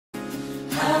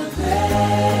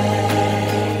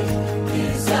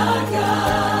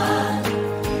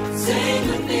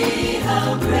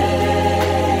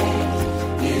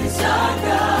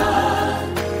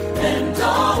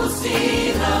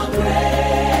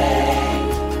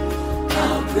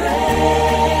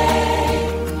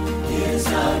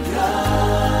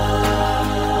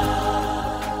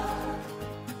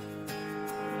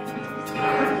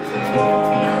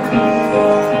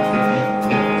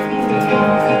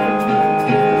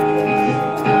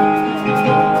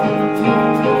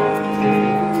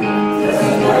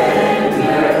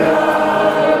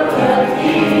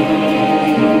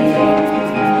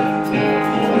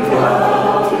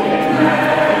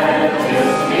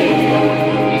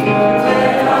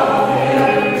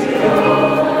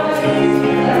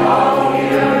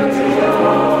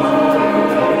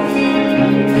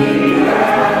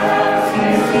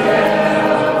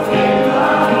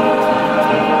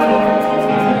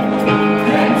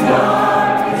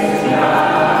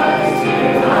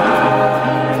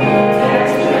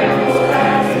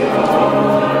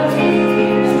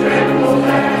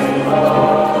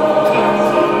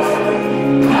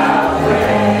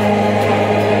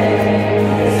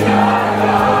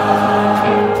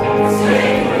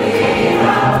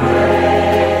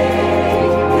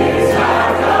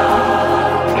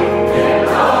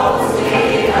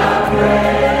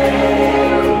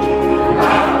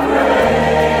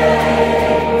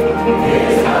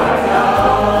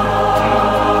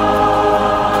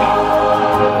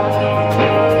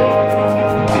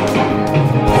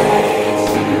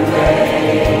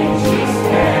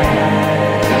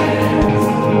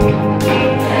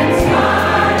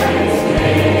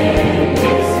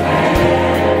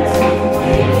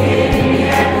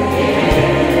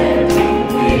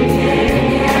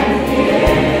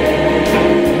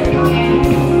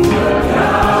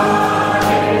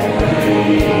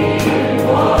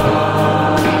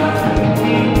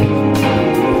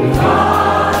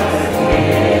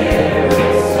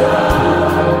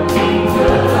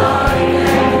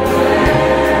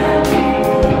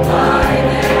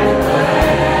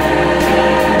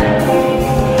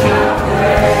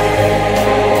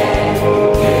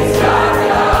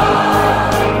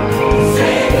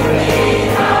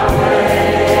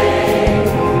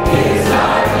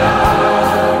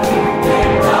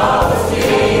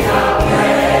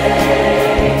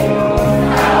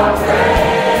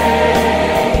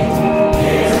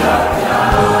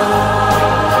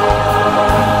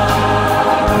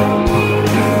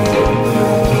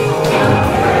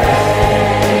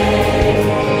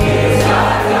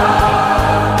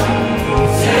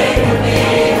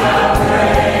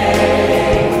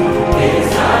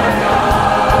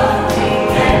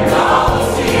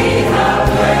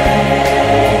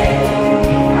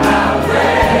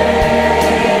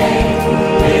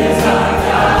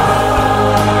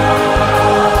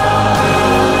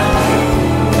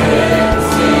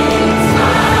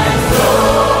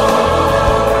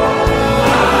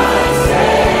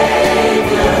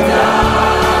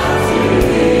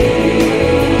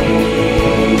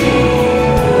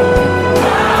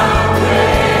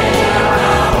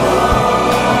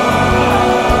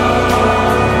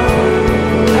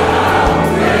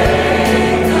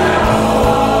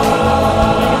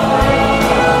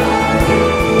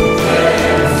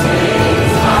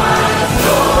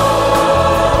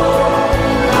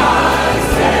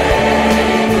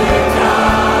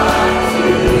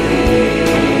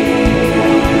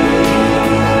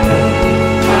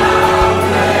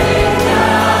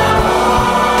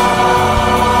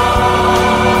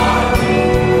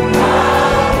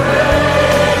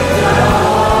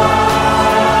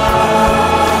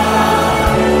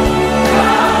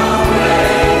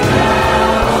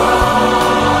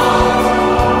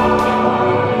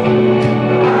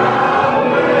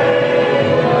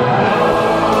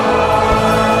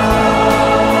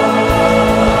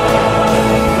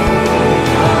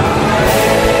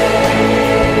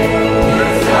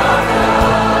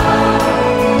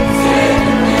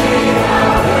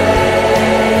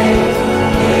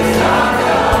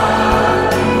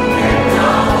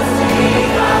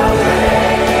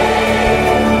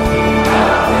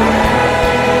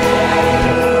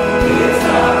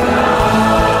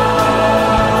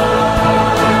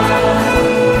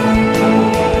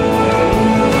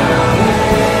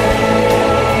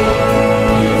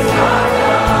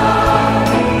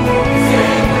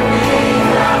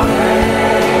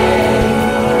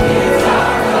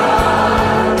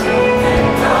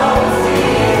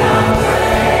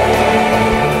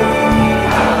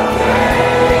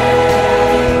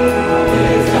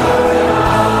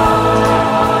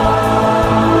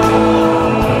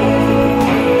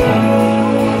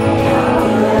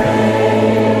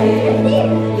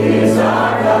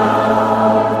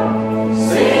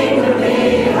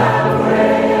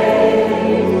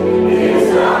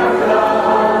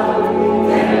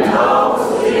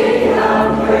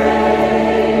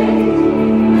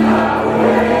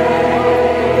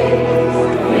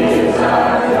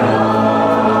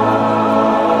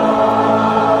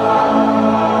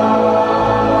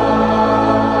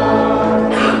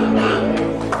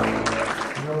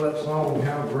song,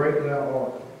 How Great Thou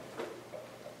Art.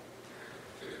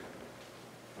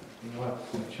 You know,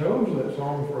 I chose that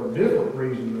song for a different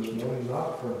reason this morning,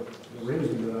 not for the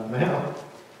reason that I now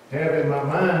have in my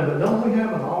mind, but don't we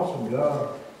have an awesome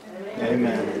God?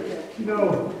 Amen. You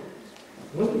know,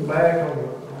 looking back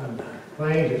on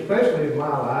things, especially in my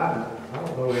life, I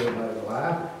don't know everybody's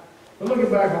life, but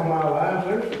looking back on my life,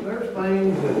 there's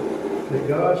things that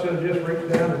God should have just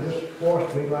reached down and just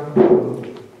washed me like a bubble,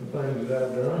 the things that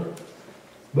I've done.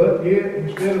 But yet,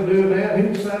 instead of doing that,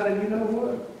 He decided, you know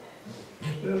what?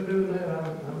 Instead of doing that,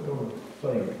 I'm going to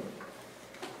save him.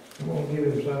 I'm going to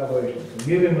give him salvation,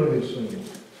 forgive him of his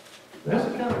sins. That's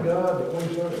the kind of God that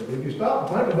we serve. If you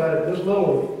stop and think about it, this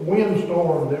little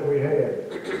windstorm that we had,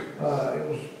 it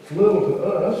was little to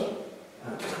us.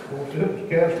 Of course, it was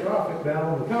catastrophic down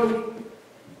on the coast.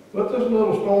 But this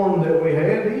little storm that we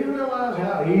had, do you realize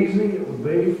how easy it would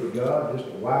be for God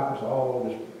just to wipe us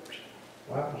all, just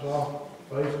wipe us off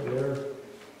the face of the earth?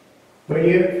 But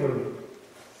yet, for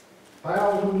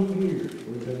thousands of years,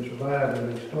 we've been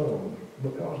surviving these storms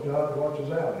because God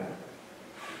watches out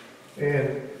now.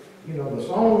 And, you know, the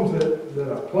songs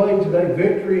that I played today,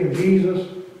 Victory in Jesus,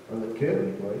 or that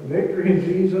Kevin played, Victory in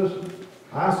Jesus,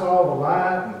 I Saw the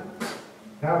Light, and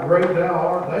How Great Thou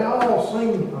Art, they all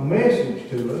sing a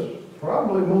message to us,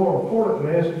 probably more important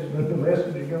message than the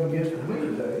message you're going to get from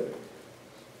me today,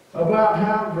 about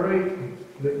how great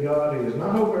that God is. And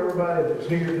I hope everybody that's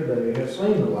here today has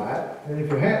seen the light, and if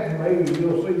you haven't, maybe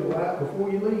you'll see the light before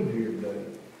you leave here today,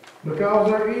 because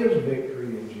there is victory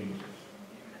in Jesus.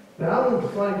 Now, I want to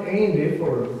thank Andy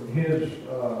for his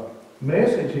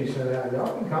message he sent out.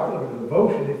 Y'all can call it a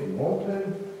devotion if you want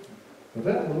to, but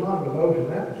that was not a devotion,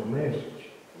 that was a message.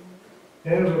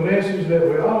 And it was a message that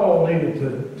we all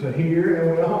needed to hear,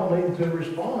 and we all needed to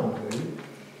respond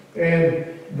to.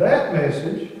 And that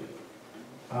message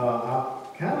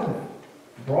kind of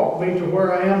brought me to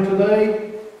where I am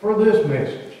today for this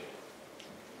message.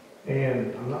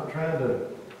 And I'm not trying to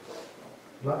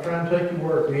take your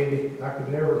work, Andy. I could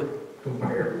never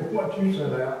compare with what you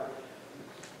sent out.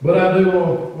 But I do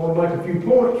want to make a few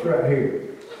points right here.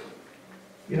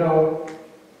 You know,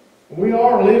 we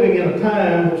are living in a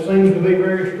time that seems to be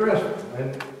very stressful,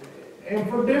 and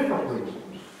for different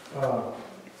reasons.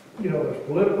 You know, there's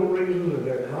political reasons,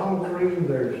 there's economic reasons,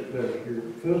 there's your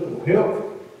physical health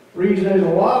reasons. There's a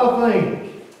lot of things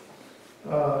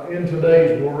in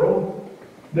today's world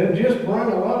that just bring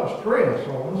a lot of stress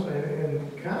on us,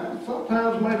 and kind of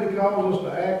sometimes maybe cause us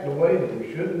to act the way that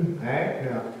we shouldn't act.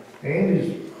 Now,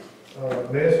 Andy's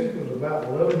message was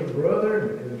about loving your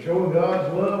brother and showing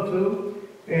God's love to him.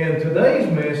 And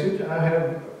today's message, I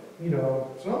have, you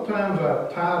know, sometimes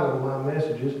I title my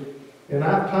messages, and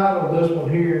I've titled this one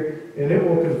here, and it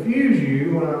will confuse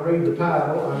you when I read the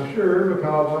title, I'm sure,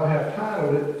 because I have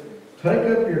titled it, Take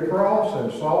Up Your Cross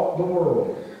and Salt the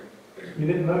World. You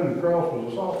didn't know your cross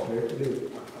was a salt shaker, did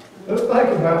you? Let's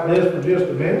think about this for just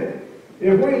a minute.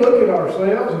 If we look at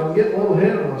ourselves, and I'm getting a little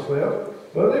ahead of myself,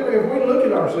 but if we look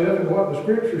at ourselves and what the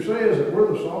Scripture says that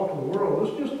we're the salt of the world,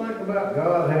 let's just think about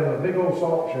God having a big old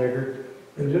salt shaker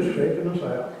and just shaking us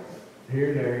out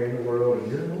here and there in the world,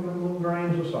 and you're one of them little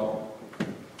grains of salt.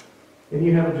 And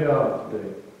you have a job to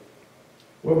do.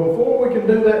 Well, before we can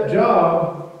do that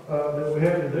job that we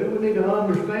have to do, we need to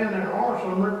understand there are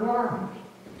some requirements.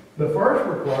 The first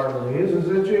requirement is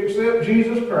that you accept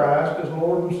Jesus Christ as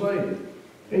Lord and Savior.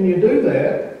 And you do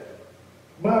that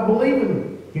by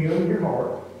believing Him in your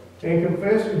heart and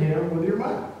confessing Him with your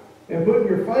mouth and putting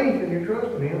your faith and your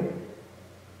trust in Him.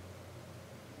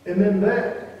 And then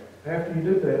that, after you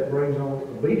do that, brings on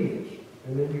obedience.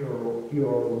 And then you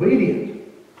are obedient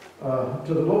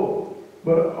to the Lord.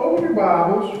 But open your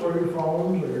Bibles or your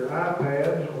phones or your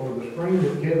iPads or the screen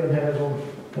that Kevin has on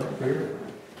up here.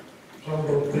 Some of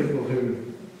those people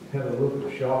who had a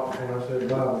little shock when I said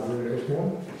Bible there this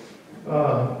morning.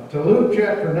 To Luke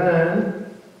chapter 9,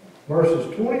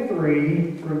 verses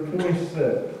 23 through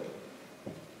 27.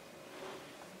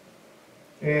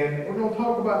 And we're going to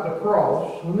talk about the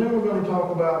cross, and then we're going to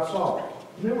talk about salt,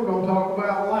 and then we're going to talk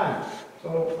about life.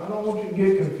 So I don't want you to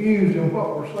get confused in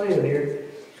what we're saying here.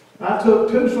 I took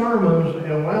two sermons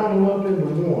and wound them up into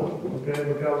one, okay,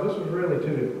 because this is really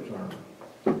two different sermons.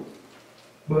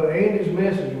 But Andy's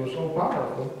message was so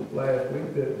powerful last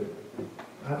week that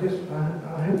I had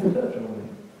to touch on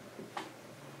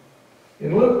it.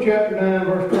 In Luke chapter 9,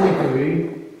 verse 23,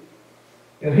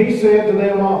 and he said to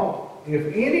them all,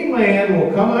 If any man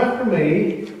will come after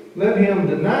me, let him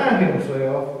deny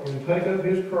himself and take up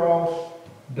his cross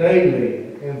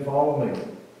daily and follow me.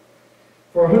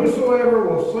 For whosoever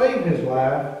will save his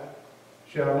life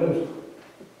shall lose it.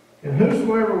 And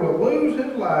whosoever will lose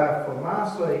his life for my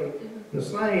sake, the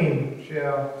same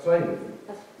shall save it.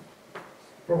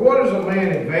 For what is a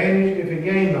man advantaged if he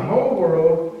gain the whole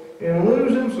world and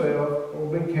lose himself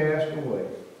or be cast away?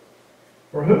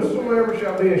 For whosoever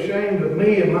shall be ashamed of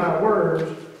me and my words,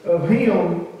 of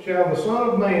him shall the Son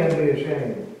of Man be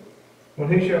ashamed, when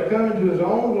he shall come into his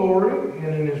own glory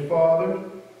and in his Father's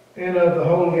and of the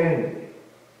holy angels.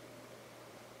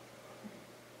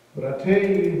 But I tell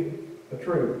you the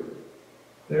truth,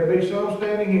 there be some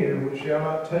standing here which shall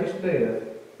not taste death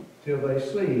till they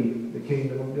see the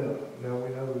kingdom of God. Now we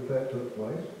know that took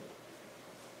place.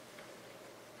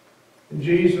 And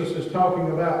Jesus is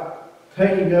talking about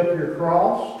taking up your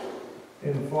cross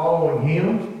and following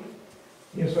Him.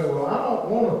 You say, well, I don't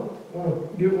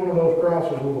want to get one of those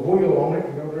crosses with a wheel on it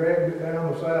and go drag it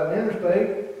down the side of the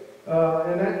interstate.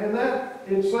 And that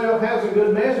itself has a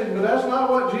good message, but that's not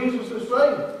what Jesus is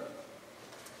saying.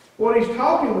 What He's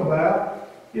talking about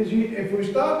is, if we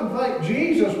stop and think,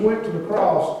 Jesus went to the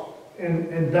cross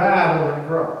and died on that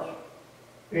cross.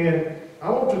 And I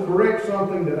want to correct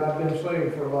something that I've been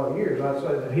saying for a lot of years. I'd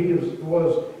say that He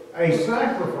was a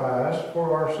sacrifice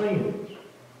for our sins.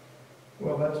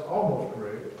 Well, that's almost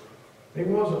correct. He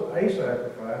wasn't a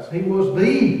sacrifice. He was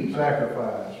the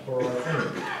sacrifice for our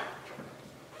sins.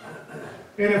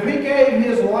 And if He gave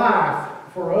His life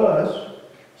for us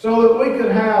so that we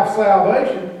could have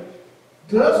salvation,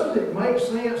 doesn't it make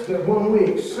sense that when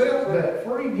we accept that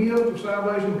free gift of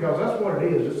salvation, because that's what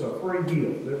it is, it's a free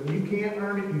gift. You can't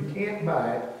earn it, you can't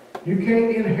buy it, you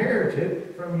can't inherit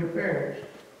it from your parents.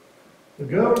 The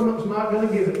government's not going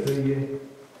to give it to you.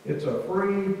 It's a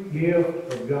free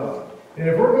gift of God. And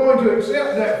if we're going to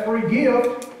accept that free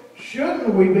gift,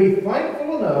 shouldn't we be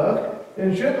thankful enough,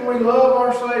 and shouldn't we love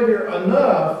our Savior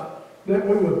enough that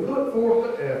we would put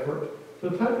forth the effort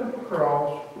to take up a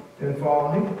cross and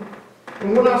follow Him?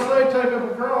 And when I say take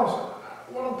up a cross,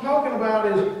 what I'm talking about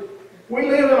is we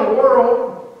live in a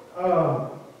world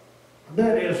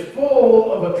that is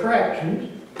full of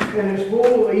attractions, and it's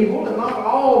full of evil, and not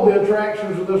all the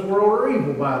attractions of this world are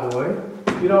evil, by the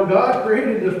way. You know, God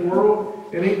created this world,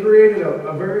 and He created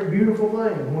a very beautiful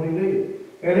thing when He did.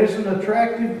 And it's an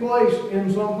attractive place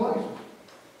in some places.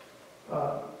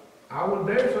 I would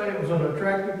dare say it was an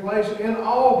attractive place in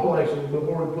all places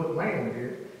before He put man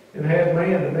here and had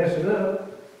man to mess it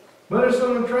up. But it's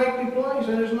an attractive place,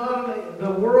 and it's not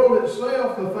the world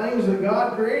itself, the things that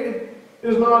God created,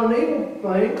 is not an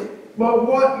evil thing. But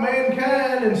what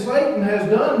mankind and Satan has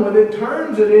done with it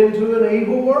turns it into an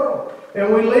evil world.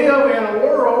 And we live in a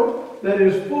world that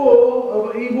is full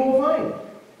of evil things.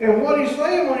 And what He's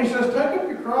saying when He says, take up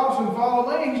your cross and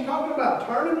follow me, He's talking about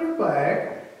turning your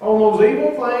back on those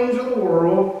evil things of the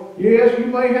world. Yes, you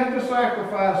may have to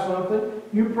sacrifice something.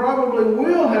 You probably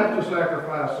will have to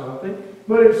sacrifice something.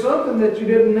 But it's something that you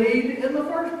didn't need in the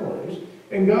first place.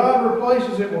 And God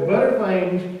replaces it with better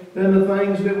things than the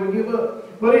things that we give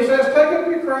up. But He says, take up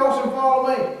your cross and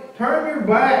follow me. Turn your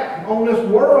back on this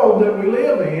world that we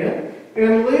live in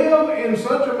and live in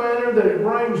such a manner that it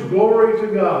brings glory to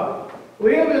God.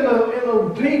 Live in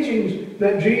the teachings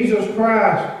that Jesus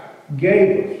Christ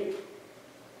gave us.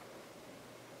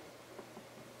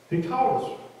 He taught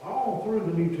us all through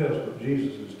the New Testament,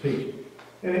 Jesus' teaching.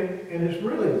 And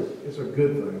it's a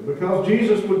good thing, because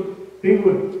Jesus would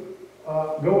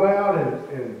go out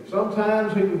and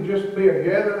sometimes He would just be a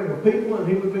gathering of people, and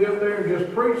He would be up there and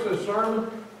just preach this sermon.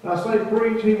 And I say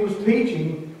preach, He was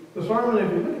teaching the sermon.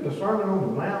 If you look at the Sermon on the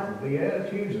Mount, the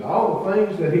Beatitudes, and all the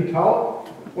things that He taught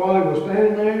while He was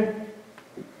standing there,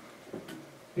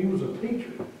 He was a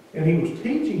teacher. And He was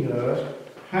teaching us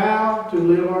how to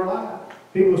live our life.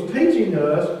 He was teaching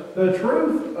us the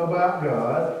truth about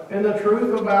God and the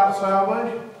truth about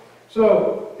salvation.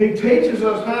 So He teaches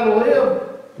us how to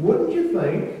live. Wouldn't you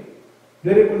think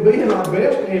that it would be in our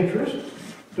best interest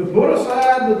to put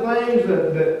aside the things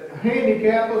that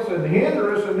handicap us and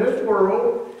hinder us in this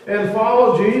world and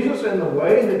follow Jesus in the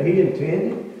way that He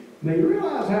intended? Do you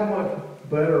realize how much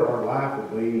better our life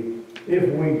would be if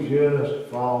we just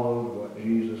followed what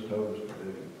Jesus told us to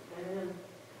do?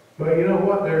 But you know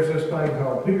what? There's this thing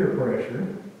called peer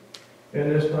pressure,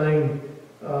 and this thing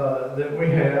that we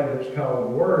have that's called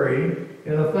worry,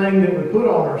 and a thing that we put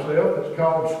on ourselves that's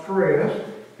called stress,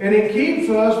 and it keeps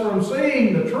us from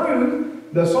seeing the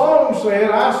truth. The song said,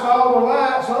 I saw the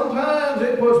light. Sometimes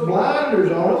it puts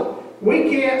blinders on us. We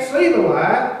can't see the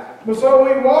light, but so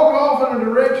we walk off in a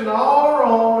direction all our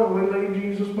own, and we leave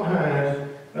Jesus behind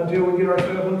until we get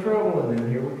ourselves in trouble, and then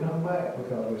here we come back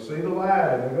because we see the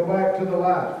light and we go back to the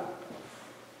light.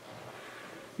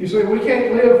 You see, we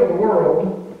can't live for the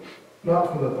world,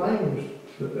 not for the things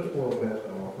that this world has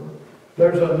to offer,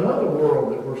 There's another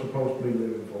world that we're supposed to be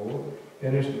living for,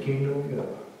 and it's the kingdom of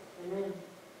God. Amen.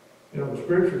 You know, the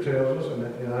Scripture tells us,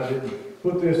 and I didn't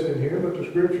put this in here, but the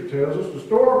Scripture tells us to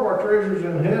store up our treasures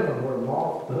in heaven where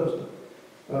moth doesn't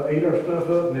eat our stuff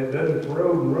up and it doesn't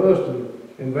corrode and rust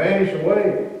and vanish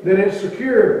away, that it's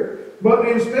secure. But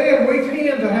instead, we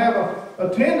tend to have a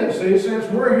tendency, since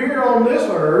we're here on this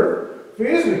earth,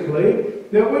 physically,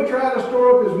 that we try to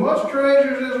store up as much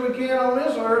treasures as we can on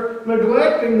this earth,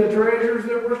 neglecting the treasures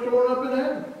that we're storing up in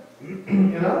heaven.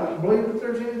 And I don't believe that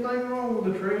there's anything wrong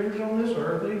with the treasures on this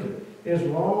earth either, as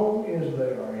long as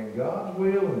they are in God's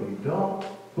will and you don't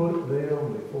put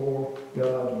them before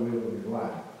God's will in your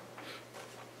life.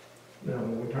 Now,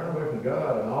 when we turn away from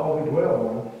God and all we dwell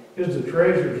on is the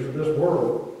treasures of this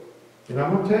world, and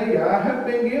I'm going to tell you, I have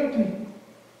been guilty.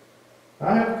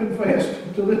 I have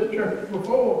confessed to this church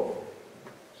before.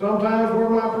 Sometimes where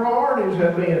my priorities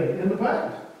have been in the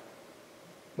past.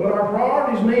 But our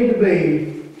priorities need to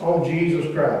be on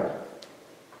Jesus Christ.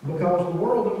 Because the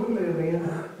world that we live in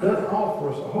doesn't offer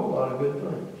us a whole lot of good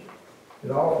things.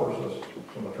 It offers us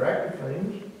some attractive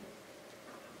things,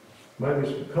 maybe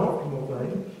some comfortable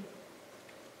things,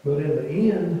 but in the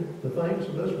end, the things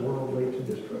of this world lead to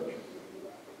destruction.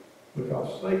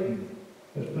 Because Satan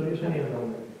has put his hand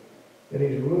on it, and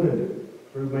he's ruined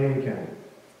it through mankind.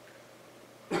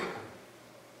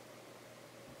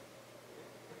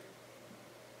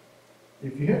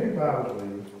 If you have your Bibles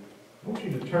with you, I want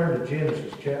you to turn to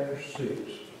Genesis chapter 6,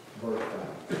 verse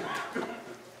 5.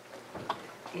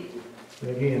 And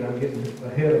again, I'm getting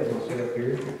ahead of myself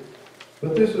here.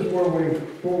 But this is where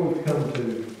we've come to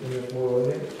in this world,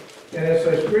 isn't it? And it's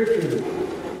a scripture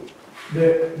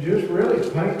that just really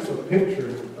paints a picture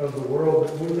of the world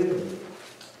that we live in.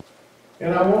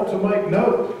 And I want to make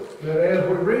note that as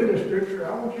we read this scripture,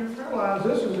 I want you to realize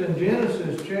this is in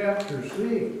Genesis chapter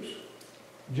 6.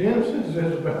 Genesis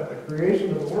is about the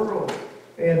creation of the world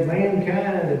and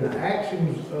mankind and the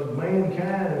actions of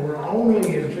mankind. And we're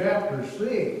only in chapter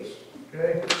 6.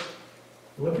 Okay?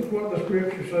 Look at what the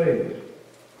scripture says.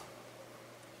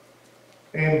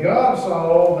 And God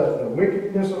saw that the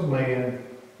wickedness of man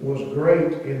was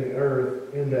great in the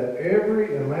earth, and that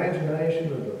every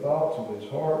imagination of the thoughts of his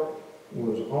heart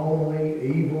was only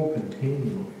evil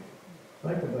continually.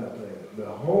 Think about that. The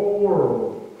whole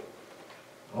world,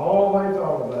 all they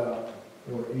thought about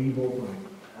were evil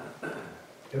things.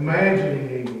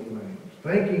 Imagining evil things.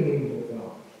 Thinking evil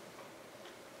thoughts.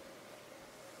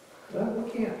 Well,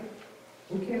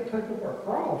 we can't take up our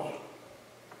cross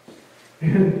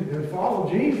and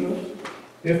follow Jesus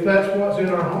if that's what's in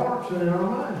our hearts and in our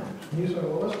minds. And you say,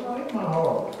 well, that's not in my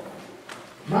heart.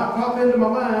 It might pop into my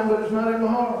mind, but it's not in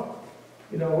my heart.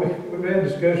 You know, we've had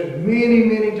discussions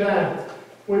many times.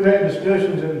 We've had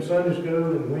discussions in Sunday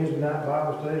school and Wednesday night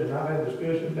Bible studies, and I've had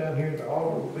discussions down here at the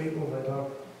altar with people, and they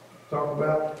talk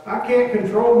about, I can't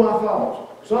control my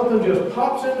thoughts. Something just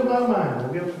pops into my mind.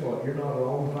 Well, guess what? You're not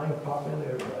alone. Things pop into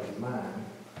everybody's mind.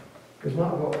 It's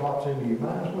not what pops into your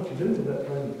mind. It's what you do with that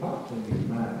thing that pops into your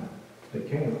mind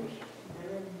that counts.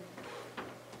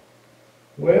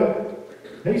 Well,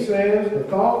 he says the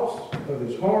thoughts of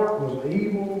his heart was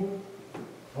evil,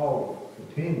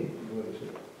 continually, what he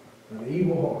said. An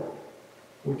evil heart.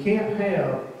 We can't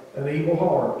have an evil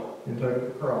heart and take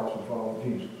up the cross and follow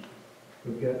Jesus.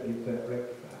 We've got to get that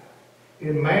rectified.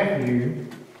 In Matthew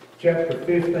chapter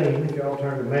 15, if y'all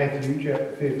turn to Matthew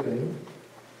chapter 15,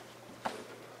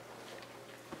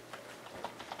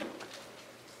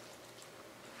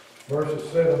 verses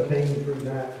 17 through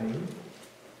 19,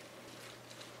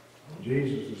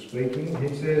 Jesus is speaking.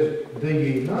 He says,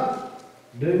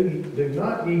 do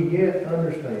not ye yet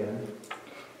understand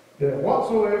that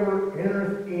whatsoever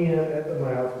entereth in at the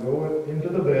mouth goeth into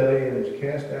the belly and is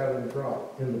cast out in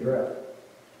the drought.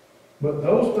 But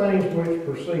those things which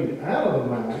proceed out of the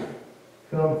mouth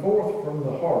come forth from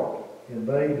the heart, and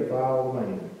they defile the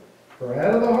man. For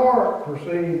out of the heart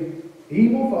proceed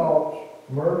evil thoughts,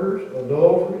 murders,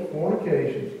 adulteries,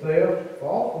 fornications, theft,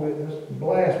 false witness,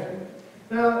 blasphemy.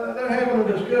 Now, they're having a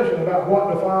discussion about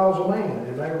what defiles a man,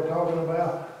 and they were talking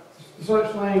about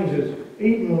such things as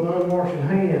eating with unwashed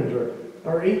hands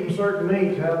or eating certain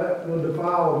meats, how that would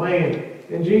defile a man.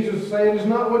 And Jesus said, it's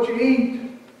not what you eat.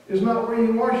 It's not where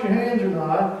you wash your hands or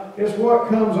not. It's what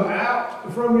comes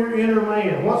out from your inner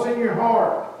man. What's in your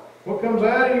heart. What comes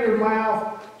out of your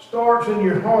mouth starts in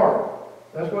your heart.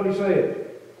 That's what he said.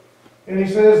 And he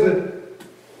says that,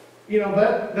 you know,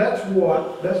 that's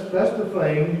the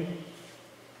thing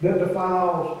that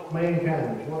defiles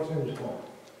mankind, is what's in his heart.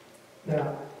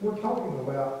 Now, we're talking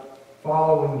about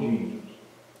following Jesus.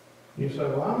 You say,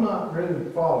 well, I'm not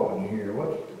really following you here.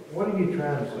 what are you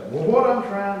trying to say? Well, what I'm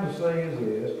trying to say is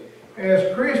this.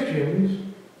 As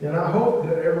Christians, and I hope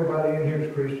that everybody in here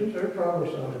is Christians. There are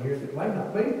probably some in here that may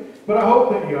not be, but I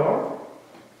hope that you are.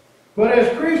 But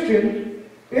as Christians,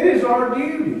 it is our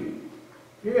duty.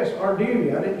 Yes, our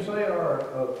duty. I didn't say our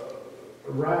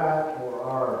right or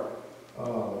our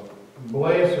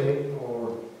blessing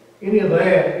or any of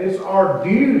that. It's our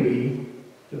duty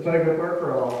to take up our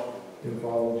cross and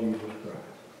follow Jesus Christ.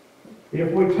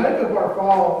 If we take up our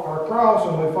cross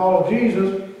and we follow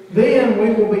Jesus, then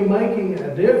we will be making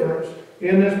a difference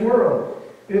in this world.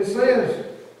 It says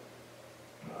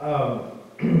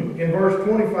in verse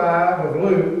 25 of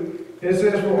Luke, it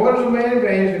says, "For what is a man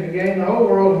advantage if he gain the whole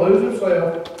world and lose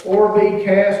himself, or be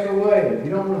cast away?" You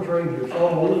don't want to trade your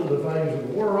soul to the things of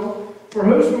the world. "For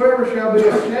whosoever shall be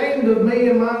ashamed of me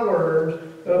and my words,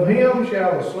 of him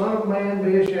shall the Son of Man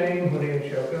be ashamed when he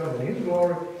shall come in his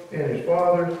glory and his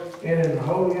Father and in the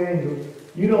holy angels."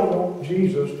 You don't want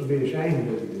Jesus to be ashamed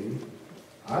of you, do you?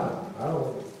 I don't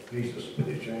want Jesus to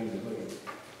be ashamed of me.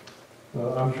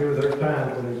 I'm sure there's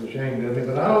times when he's ashamed of me,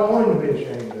 but I don't want him to be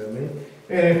ashamed of me.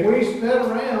 And if we sit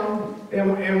around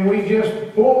and we just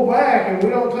pull back and we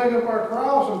don't take up our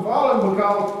cross and follow him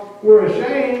because we're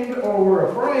ashamed or we're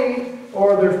afraid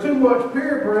or there's too much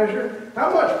peer pressure, how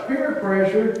much peer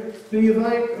pressure do you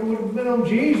think would have been on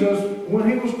Jesus when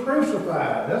he was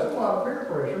crucified? That's a lot of peer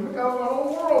pressure because the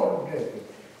whole world was rejected.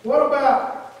 What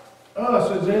about us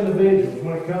as individuals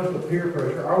when it comes to peer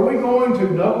pressure? Are we going to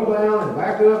knuckle down and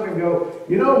back up and go,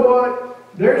 you know what?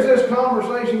 There's this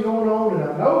conversation going on, and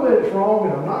I know that it's wrong,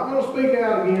 and I'm not going to speak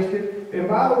out against it. And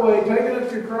by the way, taking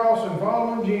up your cross and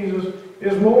following Jesus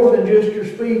is more than just your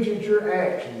speech, it's your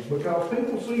actions. Because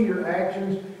people see your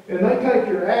actions, and they take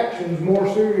your actions more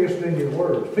serious than your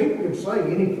words. People can say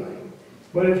anything,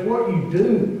 but it's what you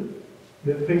do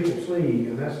that people see,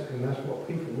 and that's what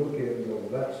people look at and go, well,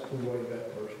 that's the way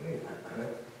that person is.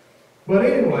 Right? But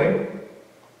anyway,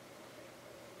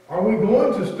 are we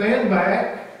going to stand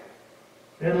back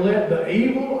and let the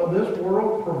evil of this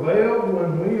world prevail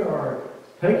when we are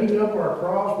taking up our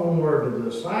cross, when we're the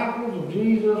disciples of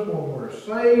Jesus, when we're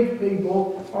saved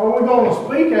people? Are we going to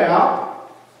speak out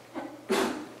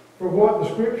for what the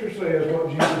Scripture says,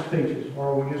 what Jesus teaches? Or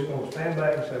are we just going to stand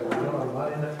back and say, well, no, I'm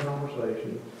not in that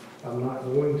conversation. I'm not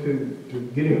going to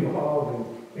get involved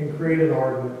and create an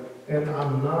argument. And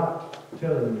I'm not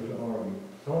telling you to argue.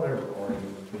 Don't ever argue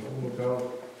with people, because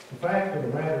the fact of the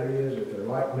matter is, if they're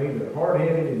like me, they're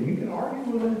hard-headed, and you can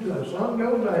argue with them until the sun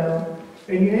goes down,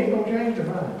 and you ain't going to change their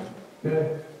mind.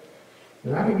 Okay?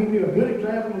 And I can give you a good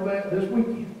example of that this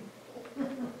weekend.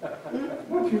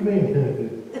 What you mean?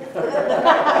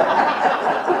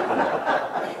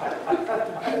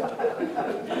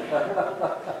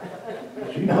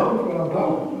 She knows what I'm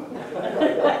talking about.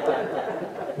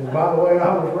 And by the way, I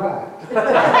was right.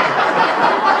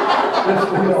 Just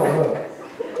so y'all know.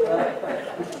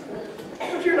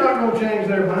 But you're not going to change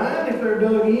their mind if they're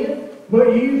dug in.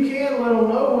 But you can let them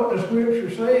know what the Scripture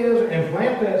says and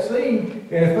plant that seed.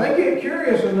 And if they get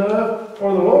curious enough,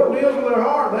 or the Lord deals with their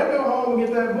heart, they go home and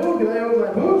get that book, and they open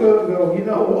that book up and go, you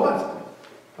know what?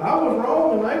 I was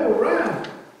wrong and they were right.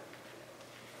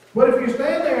 But if you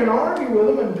stand there and argue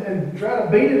with them and try to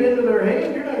beat it into their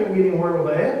head, you're not going to get anywhere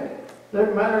with that. As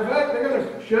a matter of fact, they're going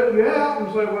to shut you out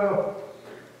and say, well,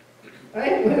 I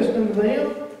ain't listening to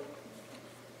them.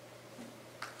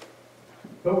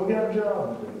 But we got a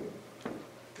job to do.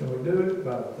 And we do it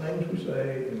by the things we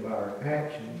say and by our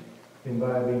actions and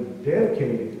by being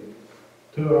dedicated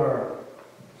to our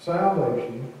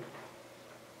salvation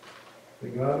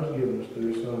that God has given us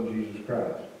through His Son, Jesus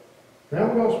Christ. Now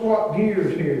we're going to swap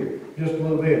gears here just a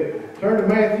little bit. Turn to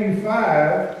Matthew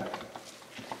 5,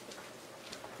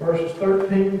 verses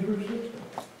 13 through 16.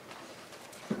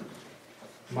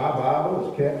 My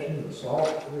Bible is captioned the salt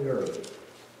of the earth.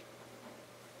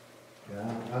 Now,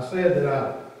 I said that I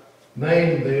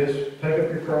named this, Take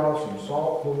Up Your Cross and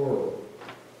Salt the World.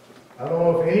 I don't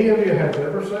know if any of you have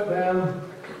ever sat down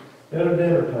at a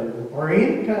dinner table, or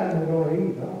any kind we're going to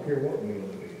eat, I don't care what meal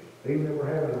it is, even if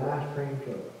we're having an ice cream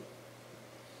cup.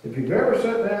 If you've ever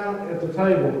sat down at the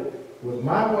table with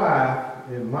my wife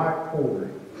and Mike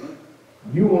Porter,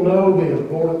 you will know the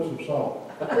importance of salt.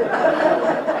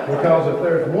 Because if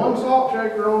there's one salt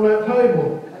shaker on that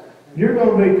table, you're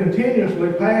going to be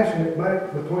continuously passing it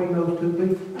back between those two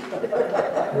people.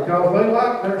 Because they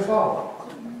like their salt.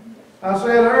 I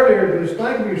said earlier, just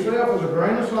think of yourself as a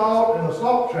grain of salt and a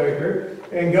salt shaker,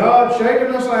 and God's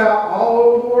shaking us out all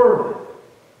over the world.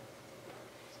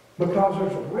 Because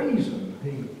there's a reason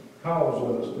He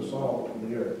calls us the salt of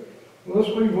the earth. Well,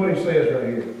 let's read what He says right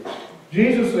here.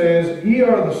 Jesus says, "Ye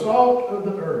are the salt of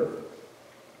the earth.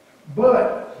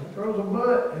 But, he throws a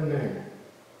but in there.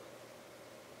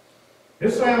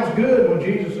 It sounds good when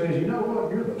Jesus says, you know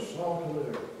what, you're the salt of the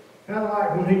earth. Kind of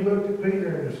like when he looked at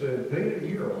Peter and said, Peter,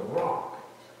 you're a rock.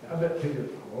 I bet Peter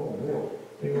thought, oh boy,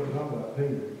 he wasn't talking about Peter,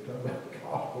 he was talking about the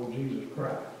gospel of Jesus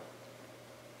Christ.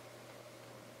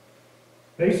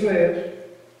 He says,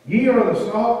 ye are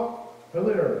the salt of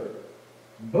the earth.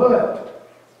 But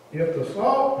if the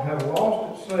salt have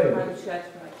lost its savor,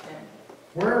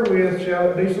 wherewith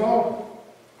shall it be salted?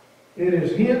 It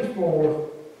is henceforth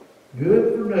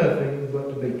good for nothing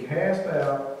but to be cast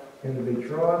out and to be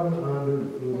trodden under the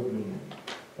foot of men.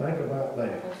 Think about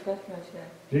that.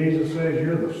 Jesus says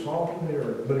you're the salt of the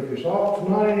earth. But if your salt's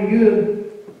not any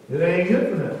good, it ain't good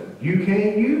for nothing. You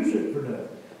can't use it for nothing.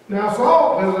 Now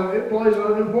salt, it plays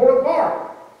an important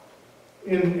part.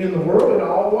 In the world, it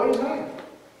always has.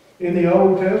 In the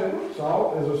Old Testament,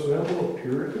 salt is a symbol of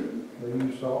purity. They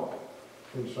use salt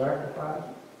in sacrifice.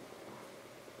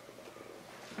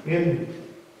 Even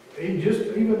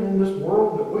in this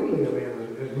world that we live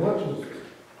in, as much as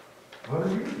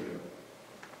 100 years ago,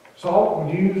 salt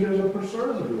was used as a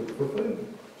preservative for food.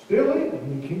 Still is.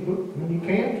 When you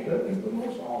can stuff, you put a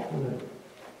little salt in it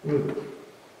with it.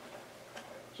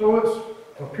 So it's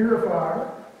a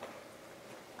purifier,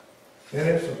 and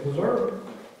it's a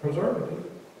preservative.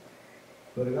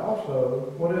 But it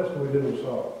also, what else do we do with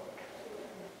salt?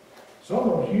 Some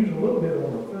of us use a little bit on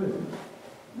our food.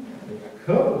 There's a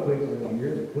couple of people in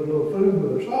here that put a little food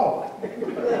with their salt.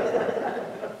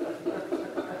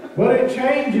 But it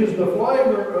changes the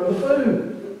flavor of the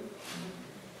food.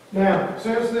 Now,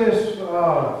 since this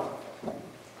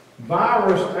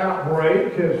virus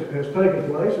outbreak has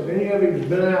taken place, if any of you has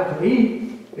been out to eat,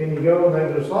 and you go and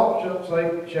there's a salt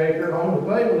shaker on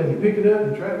the table, and you pick it up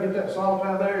and try to get that salt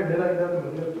out there, and it ain't nothing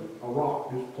but just a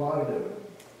rock, just clotted of it.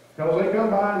 Because they come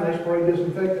by and they spray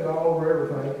disinfectant all over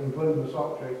everything, including the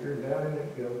salt shaker, and down in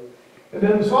it goes. And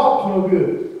then the salt's no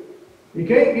good. You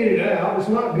can't get it out. It's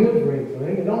not good for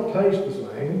anything. It don't taste the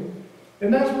same.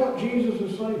 And that's what Jesus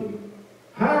is saying.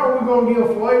 How are we going to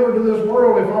give flavor to this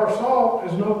world if our salt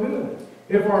is no good?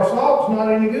 If our salt's not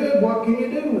any good, what can you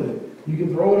do with it? You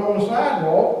can throw it on the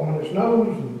sidewalk when it snows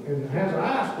and has an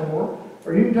ice storm,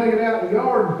 or you can take it out in the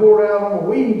yard and pour it out on a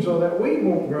weed so that weed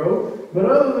won't grow. But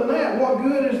other than that, what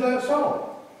good is that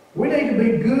salt? We need to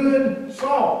be good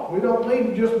salt. We don't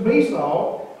need to just be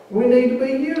salt. We need to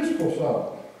be useful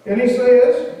salt. And he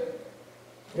says,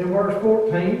 in verse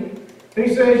 14,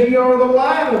 he says, ye are the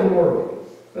light of the world.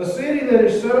 A city that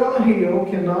is set on a hill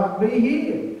cannot be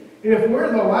hid. If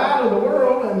we're the light of the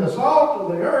world and the salt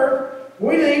of the earth,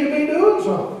 we need to be doing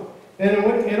something. And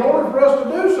in order for us to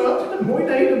do something, we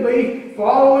need to be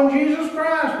following Jesus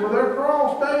Christ with our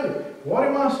cross daily. What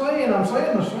am I saying? I'm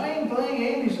saying the same thing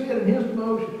Andy said in his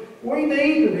devotion. We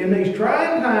need to, in these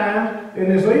trying times, in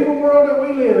this evil world that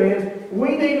we live in,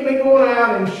 we need to be going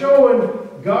out and showing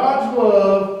God's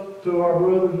love to our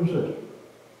brothers and sisters.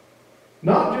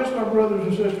 Not just our brothers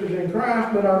and sisters in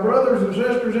Christ, but our brothers and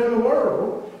sisters in the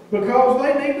world, because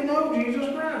they need to know Jesus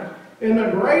Christ. And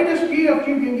the greatest gift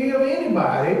you can give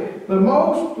anybody, the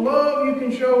most love you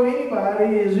can show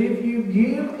anybody, is if you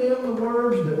give them the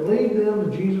words that lead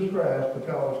them to Jesus Christ,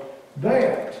 because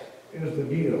that is the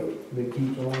gift that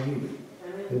keeps on giving.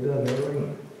 It doesn't ever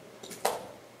end.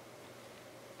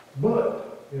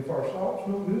 But if our salt's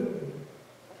no good,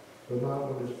 the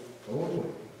Bible is throw it away.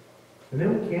 And then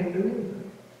we can't do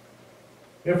anything.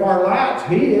 If our light's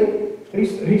hid, he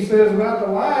says about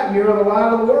the light, you are the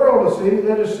light of the world. A city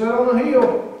that is set on a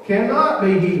hill cannot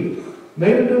be hid.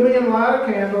 Neither do men light a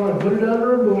candle and put it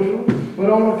under a bushel, but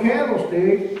on a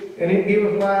candlestick, and it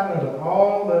giveth light unto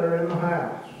all that are in the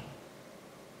house.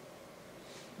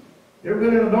 You ever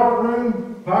been in a dark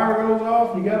room, fire goes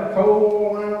off, you got a coal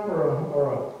oil lamp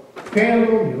or a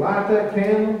candle, and you light that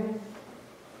candle,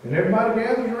 and everybody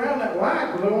gathers around that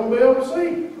light because they want to be able to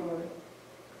see.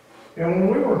 And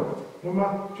when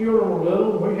my children were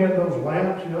little, we had those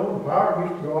lamps, the fire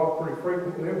used to go off pretty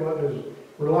frequently. It wasn't as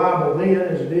reliable then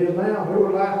as it is now. We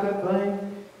would light that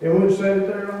thing, and we'd set it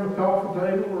there on the coffee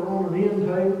table or on an end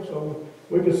table so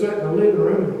we could sit in the living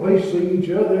room and at least see each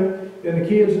other, and the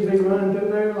kids would be running through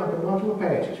there like a bunch of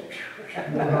Apaches.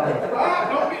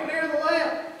 Don't get near the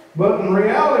lamp. But in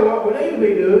reality, what we need to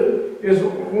be doing is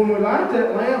when we light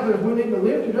that lamp, is we need to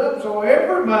lift it up so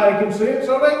everybody can see it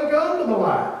so they can come to the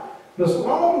light. The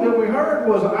song that we heard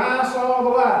was, I saw the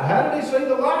light. How did he see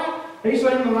the light? He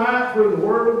seen the light through the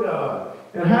Word of God.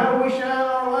 And how do we shine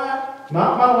our light?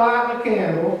 Not by lighting a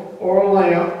candle or a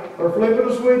lamp or flipping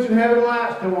a switch and having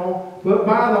lights come on, but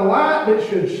by the light that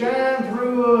should shine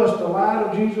through us, the light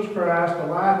of Jesus Christ, the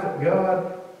light that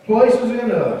God places in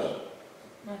us.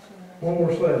 One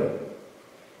more setting.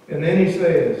 And then he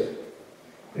says,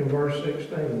 in verse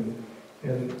 16,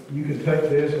 and you can take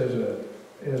this as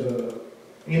a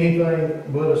anything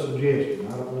but a suggestion. I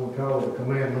don't want to call it a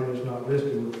commandment. It's not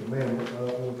listed with commandments. I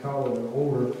don't want to call it an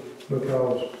order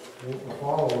because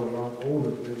followers aren't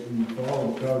ordered that you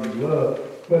follow because you love.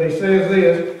 But he says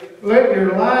this, let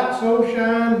your light so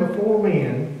shine before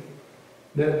men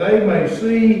that they may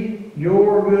see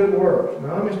your good works.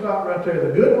 Now let me stop right there.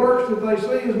 The good works that they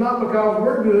see is not because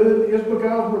we're good. It's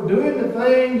because we're doing the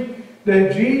things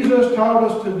that Jesus taught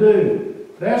us to do.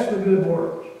 That's the good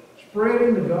works.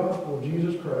 Spreading the gospel of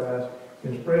Jesus Christ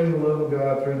and spreading the love of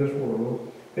God through this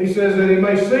world. He says that he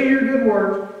may see your good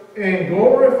works and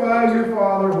glorify your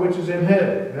Father which is in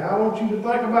heaven. Now I want you to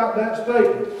think about that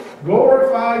statement.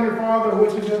 Glorify your Father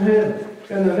which is in heaven.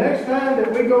 And the next time that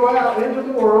we go out into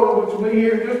the world, which will be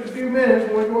here in just a few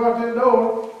minutes when we go out that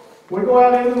door, we go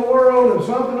out into the world and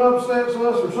something upsets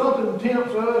us or something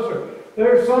tempts us or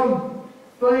there's some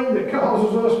thing that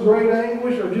causes us great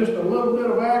anguish or just a little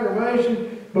bit of aggravation,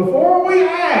 before we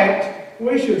act,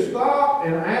 we should stop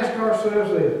and ask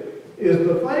ourselves this. Is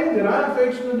the thing that I'm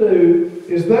fixing to do,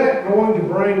 is that going to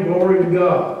bring glory to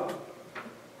God?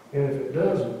 And if it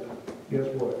doesn't, guess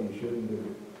what? You shouldn't do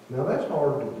it. Now that's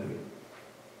hard to do.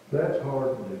 That's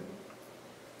hard to do.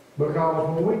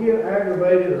 Because when we get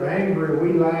aggravated or angry,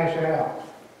 we lash out.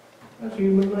 That's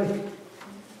human nature.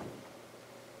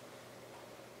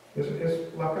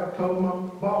 It's like I told my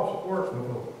boss at work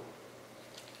before.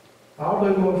 I'll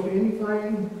do most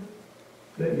anything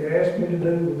that you ask me to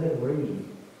do within reason.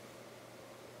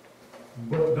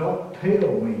 But don't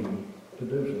tell me to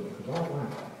do something, because I don't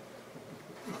like it.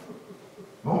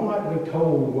 I don't like to be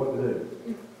told what to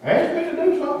do. Ask me to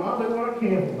do something, I'll do what I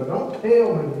can, but don't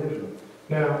tell me to do something.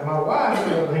 Now, my wife, on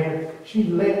the other hand, she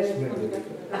lets me do it.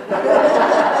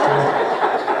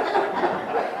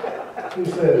 She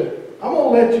says, I'm going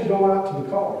to let you go out to the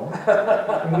car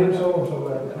and get so-and-so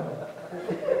out of the car.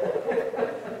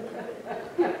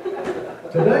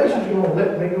 Today she's going to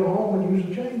let me go home and use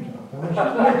the chainsaw.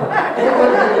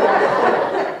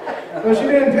 But she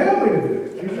didn't tell me to do it.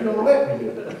 She's just going to let me do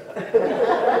it.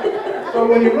 So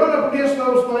when you run up against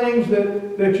those things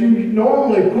that you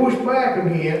normally push back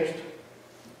against,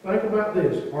 think about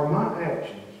this. Are my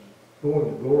actions going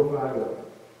to glorify God?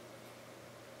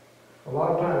 A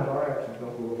lot of times our actions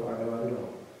don't glorify God at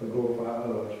all. They glorify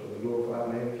us or they glorify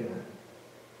mankind.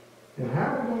 And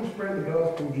how are we going to spread the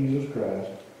gospel of Jesus Christ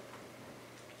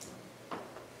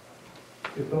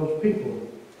if those people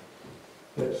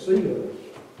that see us,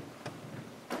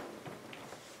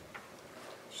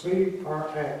 see our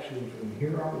actions and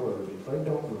hear our words, if they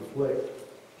don't reflect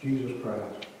Jesus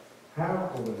Christ,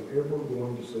 how are they ever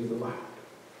going to see the light?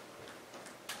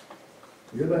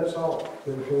 You're that salt that's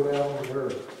been poured out on the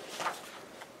earth.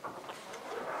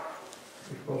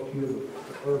 You're supposed to give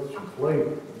the earth some flavor.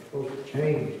 You're supposed to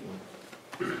change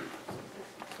things.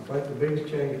 I think the biggest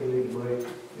change we need to make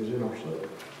is in ourselves.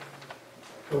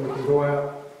 So we can go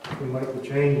out and make the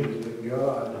changes that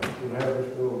God would have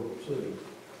this world see.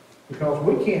 Because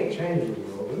we can't change the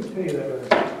world. Let me tell you that right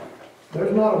now.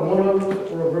 There's not a one of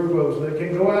us or a group of us that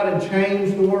can go out and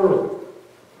change the world.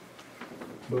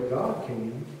 But God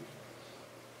can.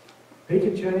 He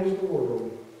can change the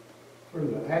world through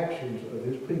the actions of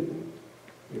His people.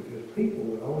 If His people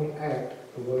would only act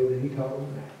the way that He taught them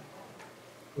to act.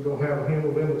 We're going to have a hymn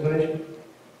of invitation.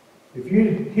 If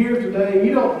you're here today,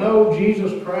 you don't know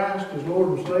Jesus Christ as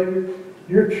Lord and Savior,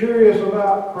 you're curious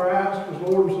about Christ as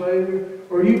Lord and Savior,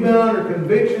 or you've been under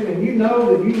conviction and you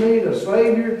know that you need a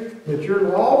Savior, that you're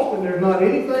lost and there's not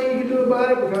anything you can do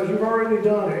about it because you've already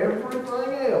done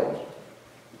everything else,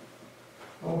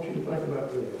 I want you to think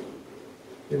about this.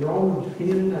 In Romans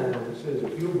 10:9, it says,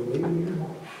 if you'll believe in your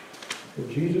heart that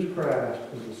Jesus Christ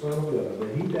is the Son of God,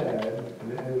 that He died,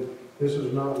 and this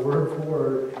is not word for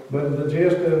word, but the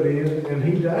gist of it is, and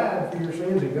He died for your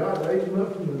sins, and God raised Him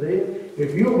up from the dead.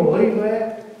 If you'll believe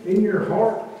that in your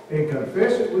heart and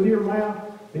confess it with your mouth,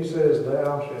 He says,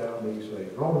 thou shalt be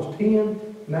saved. Romans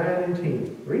 10:9 and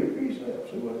 10. Read it for yourself.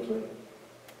 See what it says.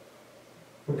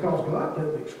 Because God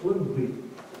doesn't exclude people.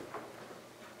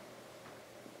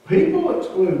 People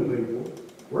exclude people.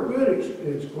 We're good at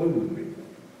excluding people.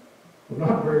 We're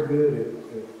not very good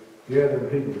at gathering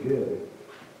people together.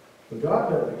 But God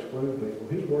doesn't exclude people.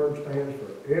 His word stands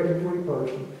for every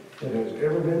person that has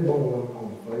ever been born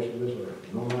on the face of this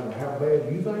earth. No matter how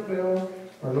bad you think they are,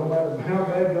 or no matter how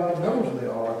bad God knows they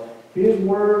are, His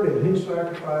word and His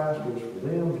sacrifice was for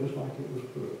them just like it was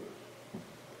for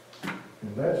us.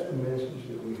 And that's the message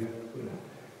that we have to put out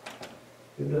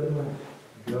there. It doesn't matter.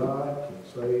 God can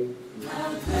save you.